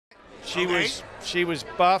She was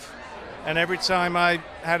buff, and every time I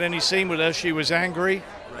had any scene with her, she was angry,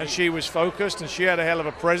 and she was focused, and she had a hell of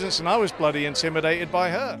a presence, and I was bloody intimidated by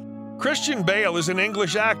her. Christian Bale is an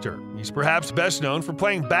English actor. He's perhaps best known for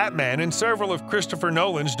playing Batman in several of Christopher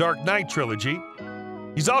Nolan's Dark Knight trilogy.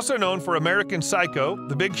 He's also known for American Psycho,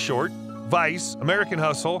 The Big Short, Vice, American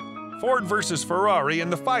Hustle, Ford vs. Ferrari,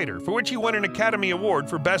 and The Fighter, for which he won an Academy Award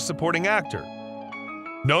for Best Supporting Actor.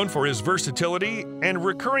 Known for his versatility and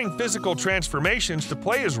recurring physical transformations to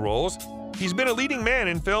play his roles, he's been a leading man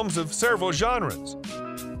in films of several genres.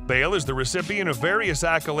 Bale is the recipient of various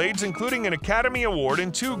accolades, including an Academy Award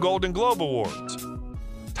and 2 Golden Globe Awards.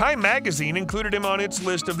 Time magazine included him on its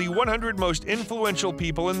list of the 100 most influential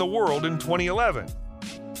people in the world in 2011.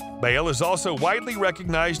 Bale is also widely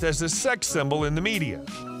recognized as a sex symbol in the media.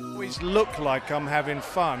 Always look like I'm having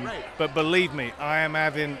fun, but believe me, I am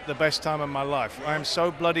having the best time of my life. I am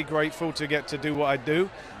so bloody grateful to get to do what I do,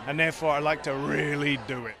 and therefore I like to really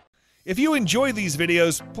do it. If you enjoy these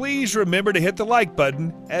videos, please remember to hit the like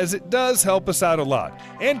button, as it does help us out a lot.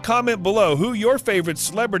 And comment below who your favorite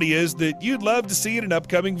celebrity is that you'd love to see in an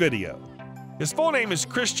upcoming video. His full name is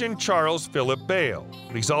Christian Charles Philip Bale,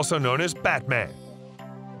 but he's also known as Batman.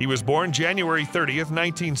 He was born January 30th,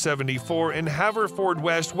 1974 in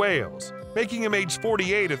Haverfordwest, Wales, making him age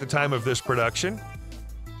 48 at the time of this production.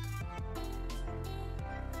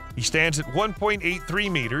 He stands at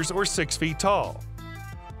 1.83 meters or 6 feet tall.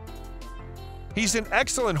 He's an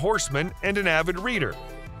excellent horseman and an avid reader.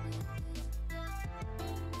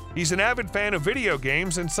 He's an avid fan of video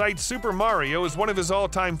games and cites Super Mario as one of his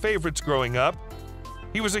all-time favorites growing up.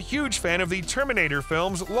 He was a huge fan of the Terminator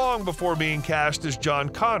films long before being cast as John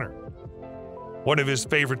Connor. One of his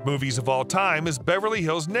favorite movies of all time is Beverly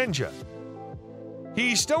Hills Ninja.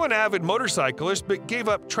 He's still an avid motorcyclist, but gave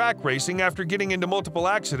up track racing after getting into multiple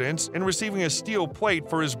accidents and receiving a steel plate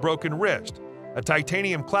for his broken wrist, a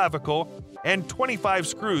titanium clavicle, and 25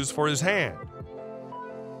 screws for his hand.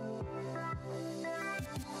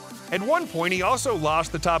 At one point, he also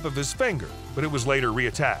lost the top of his finger, but it was later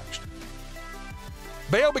reattached.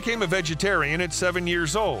 Bale became a vegetarian at 7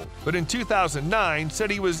 years old, but in 2009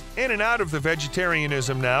 said he was in and out of the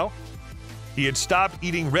vegetarianism now. He had stopped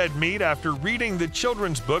eating red meat after reading the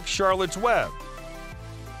children's book Charlotte's Web.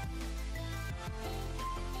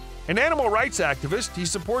 An animal rights activist, he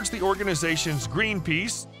supports the organizations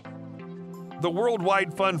Greenpeace, the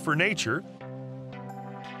Worldwide Fund for Nature,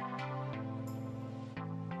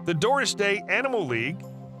 the Doris Day Animal League,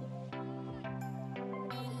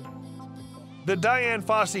 the Dian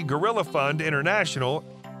Fossey Gorilla Fund International,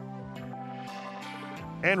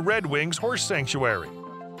 and Red Wings Horse Sanctuary.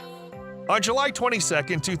 On July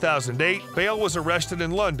 22, 2008, Bale was arrested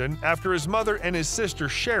in London after his mother and his sister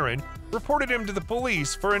Sharon reported him to the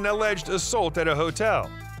police for an alleged assault at a hotel.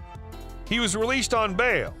 He was released on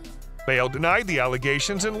bail. Bale denied the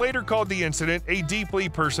allegations and later called the incident a deeply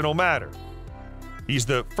personal matter. He's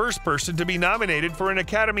the first person to be nominated for an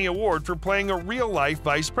Academy Award for playing a real-life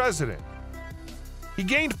vice president. He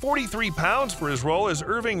gained 43 pounds for his role as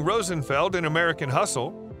Irving Rosenfeld in American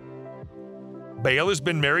Hustle. Bale has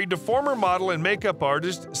been married to former model and makeup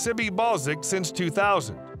artist Sibby Balzic since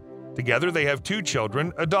 2000. Together they have 2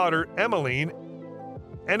 children, a daughter, Emmeline,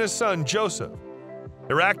 and a son, Joseph.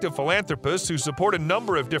 They're active philanthropists who support a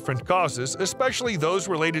number of different causes, especially those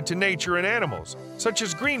related to nature and animals, such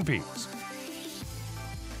as Greenpeace.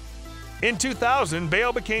 In 2000,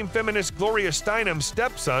 Bale became feminist Gloria Steinem's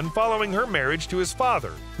stepson following her marriage to his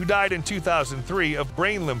father, who died in 2003 of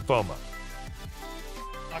brain lymphoma.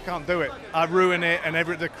 I can't do it. I ruin it, and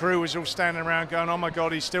the crew was all standing around going, oh my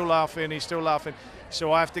God, he's still laughing, he's still laughing.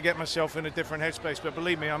 So I have to get myself in a different headspace, but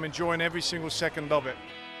believe me, I'm enjoying every single second of it.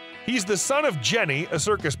 He's the son of Jenny, a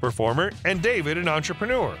circus performer, and David, an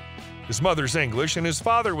entrepreneur. His mother's English, and his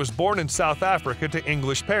father was born in South Africa to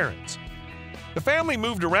English parents. The family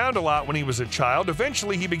moved around a lot when he was a child.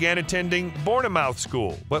 Eventually, he began attending Bournemouth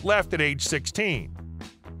School, but left at age 16.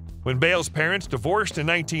 When Bale's parents divorced in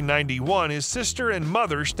 1991, his sister and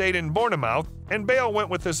mother stayed in Bournemouth, and Bale went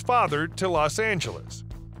with his father to Los Angeles.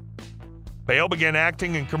 Bale began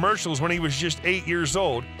acting in commercials when he was just 8 years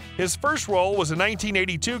old. His first role was a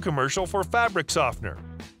 1982 commercial for fabric softener.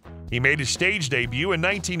 He made his stage debut in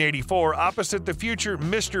 1984 opposite the future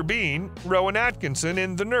Mr. Bean, Rowan Atkinson,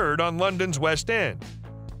 in The Nerd on London's West End.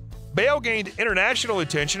 Bale gained international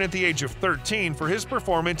attention at the age of 13 for his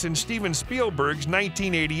performance in Steven Spielberg's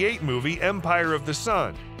 1988 movie Empire of the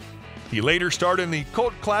Sun. He later starred in the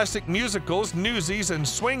cult classic musicals Newsies and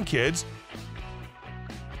Swing Kids,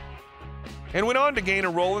 and went on to gain a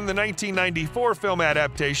role in the 1994 film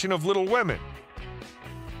adaptation of Little Women.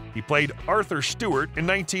 He played Arthur Stewart in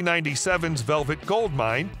 1997's Velvet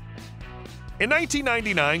Goldmine. In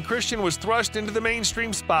 1999, Christian was thrust into the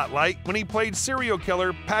mainstream spotlight when he played serial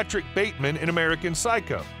killer Patrick Bateman in American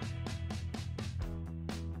Psycho.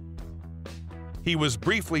 He was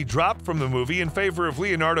briefly dropped from the movie in favor of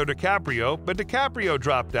Leonardo DiCaprio, but DiCaprio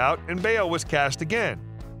dropped out and Bale was cast again.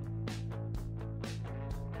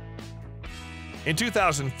 In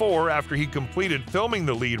 2004, after he completed filming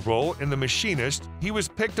the lead role in The Machinist, he was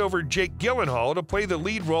picked over Jake Gyllenhaal to play the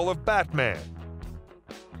lead role of Batman.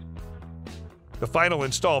 The final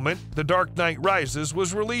installment, The Dark Knight Rises,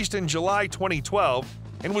 was released in July 2012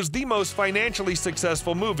 and was the most financially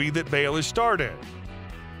successful movie that Bale has starred in.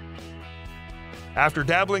 After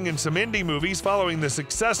dabbling in some indie movies following the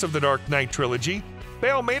success of the Dark Knight trilogy,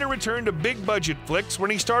 Bale made a return to big-budget flicks when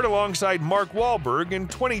he starred alongside Mark Wahlberg in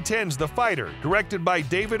 2010's The Fighter, directed by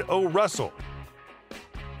David O. Russell.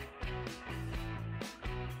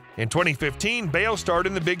 In 2015, Bale starred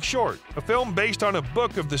in The Big Short, a film based on a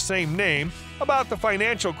book of the same name about the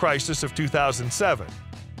financial crisis of 2007.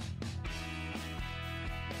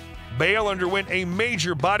 Bale underwent a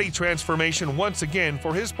major body transformation once again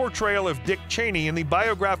for his portrayal of Dick Cheney in the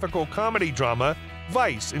biographical comedy drama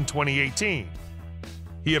Vice in 2018.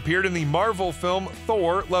 He appeared in the Marvel film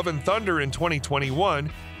Thor: Love and Thunder in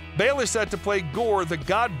 2021. Bale is set to play Gore the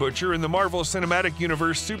God Butcher in the Marvel Cinematic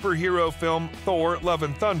Universe superhero film Thor: Love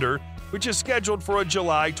and Thunder, which is scheduled for a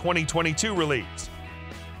July 2022 release.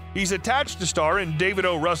 He's attached to star in David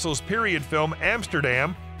O. Russell's period film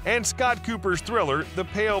Amsterdam and Scott Cooper's thriller The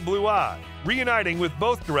Pale Blue Eye, reuniting with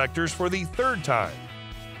both directors for the third time.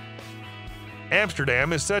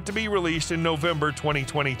 Amsterdam is set to be released in November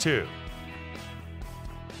 2022.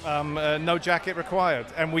 No jacket required,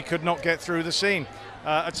 and we could not get through the scene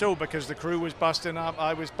at all because the crew was busting up,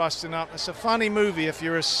 I was busting up. It's a funny movie if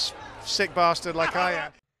you're a sick bastard like I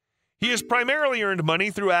am. He has primarily earned money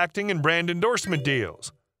through acting and brand endorsement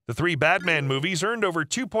deals. The 3 Batman movies earned over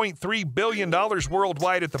 $2.3 billion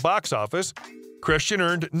worldwide at the box office. Christian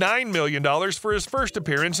earned $9 million for his first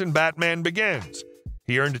appearance in Batman Begins.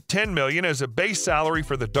 He earned $10 million as a base salary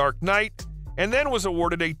for The Dark Knight, and then was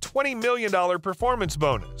awarded a $20 million performance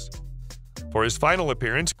bonus. For his final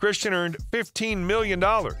appearance, Christian earned $15 million.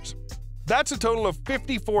 That's a total of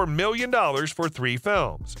 $54 million for 3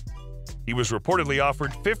 films. He was reportedly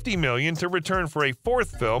offered $50 million to return for a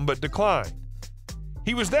 4th film but declined.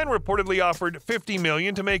 He was then reportedly offered $50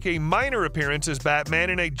 million to make a minor appearance as Batman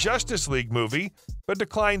in a Justice League movie, but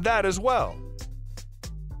declined that as well.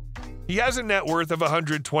 He has a net worth of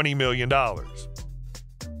 $120 million.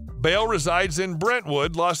 Bale resides in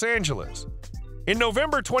Brentwood, Los Angeles. In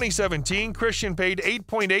November 2017, Christian paid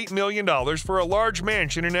 $8.8 million for a large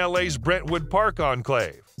mansion in LA's Brentwood Park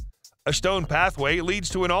enclave. A stone pathway leads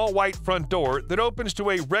to an all-white front door that opens to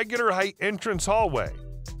a regular height entrance hallway.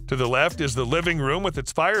 To the left is the living room with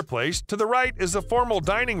its fireplace. To the right is a formal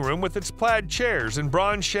dining room with its plaid chairs and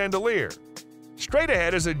bronze chandelier. Straight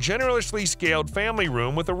ahead is a generously scaled family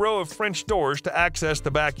room with a row of French doors to access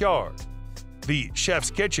the backyard. The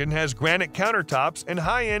chef's kitchen has granite countertops and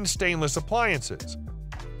high-end stainless appliances.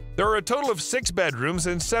 There are a total of 6 bedrooms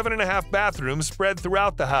and 7.5 bathrooms spread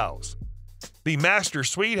throughout the house. The master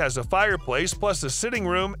suite has a fireplace plus a sitting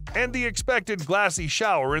room and the expected glassy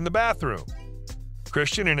shower in the bathroom.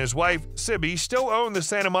 Christian and his wife, Sibby, still own the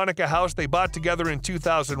Santa Monica house they bought together in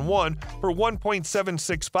 2001 for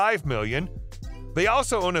 $1.765 million. They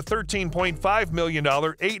also own a $13.5 million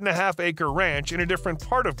 8.5-acre ranch in a different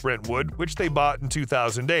part of Brentwood, which they bought in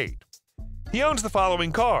 2008. He owns the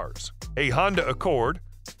following cars: a Honda Accord,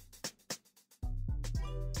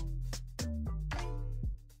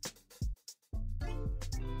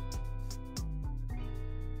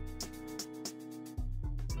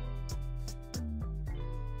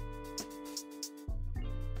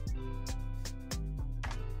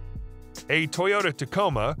 a Toyota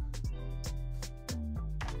Tacoma,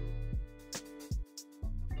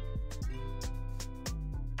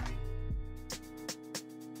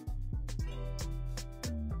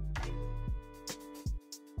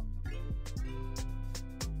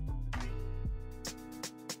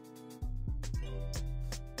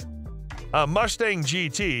 a Mustang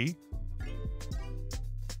GT,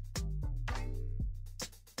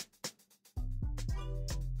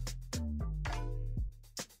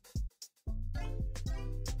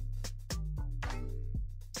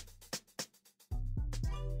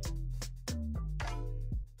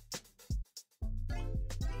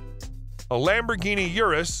 a Lamborghini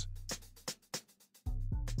Urus,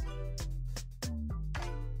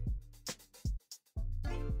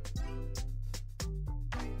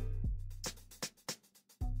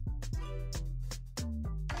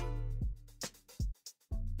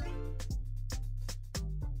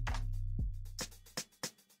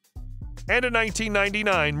 and a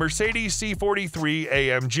 1999 Mercedes C43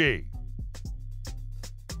 AMG.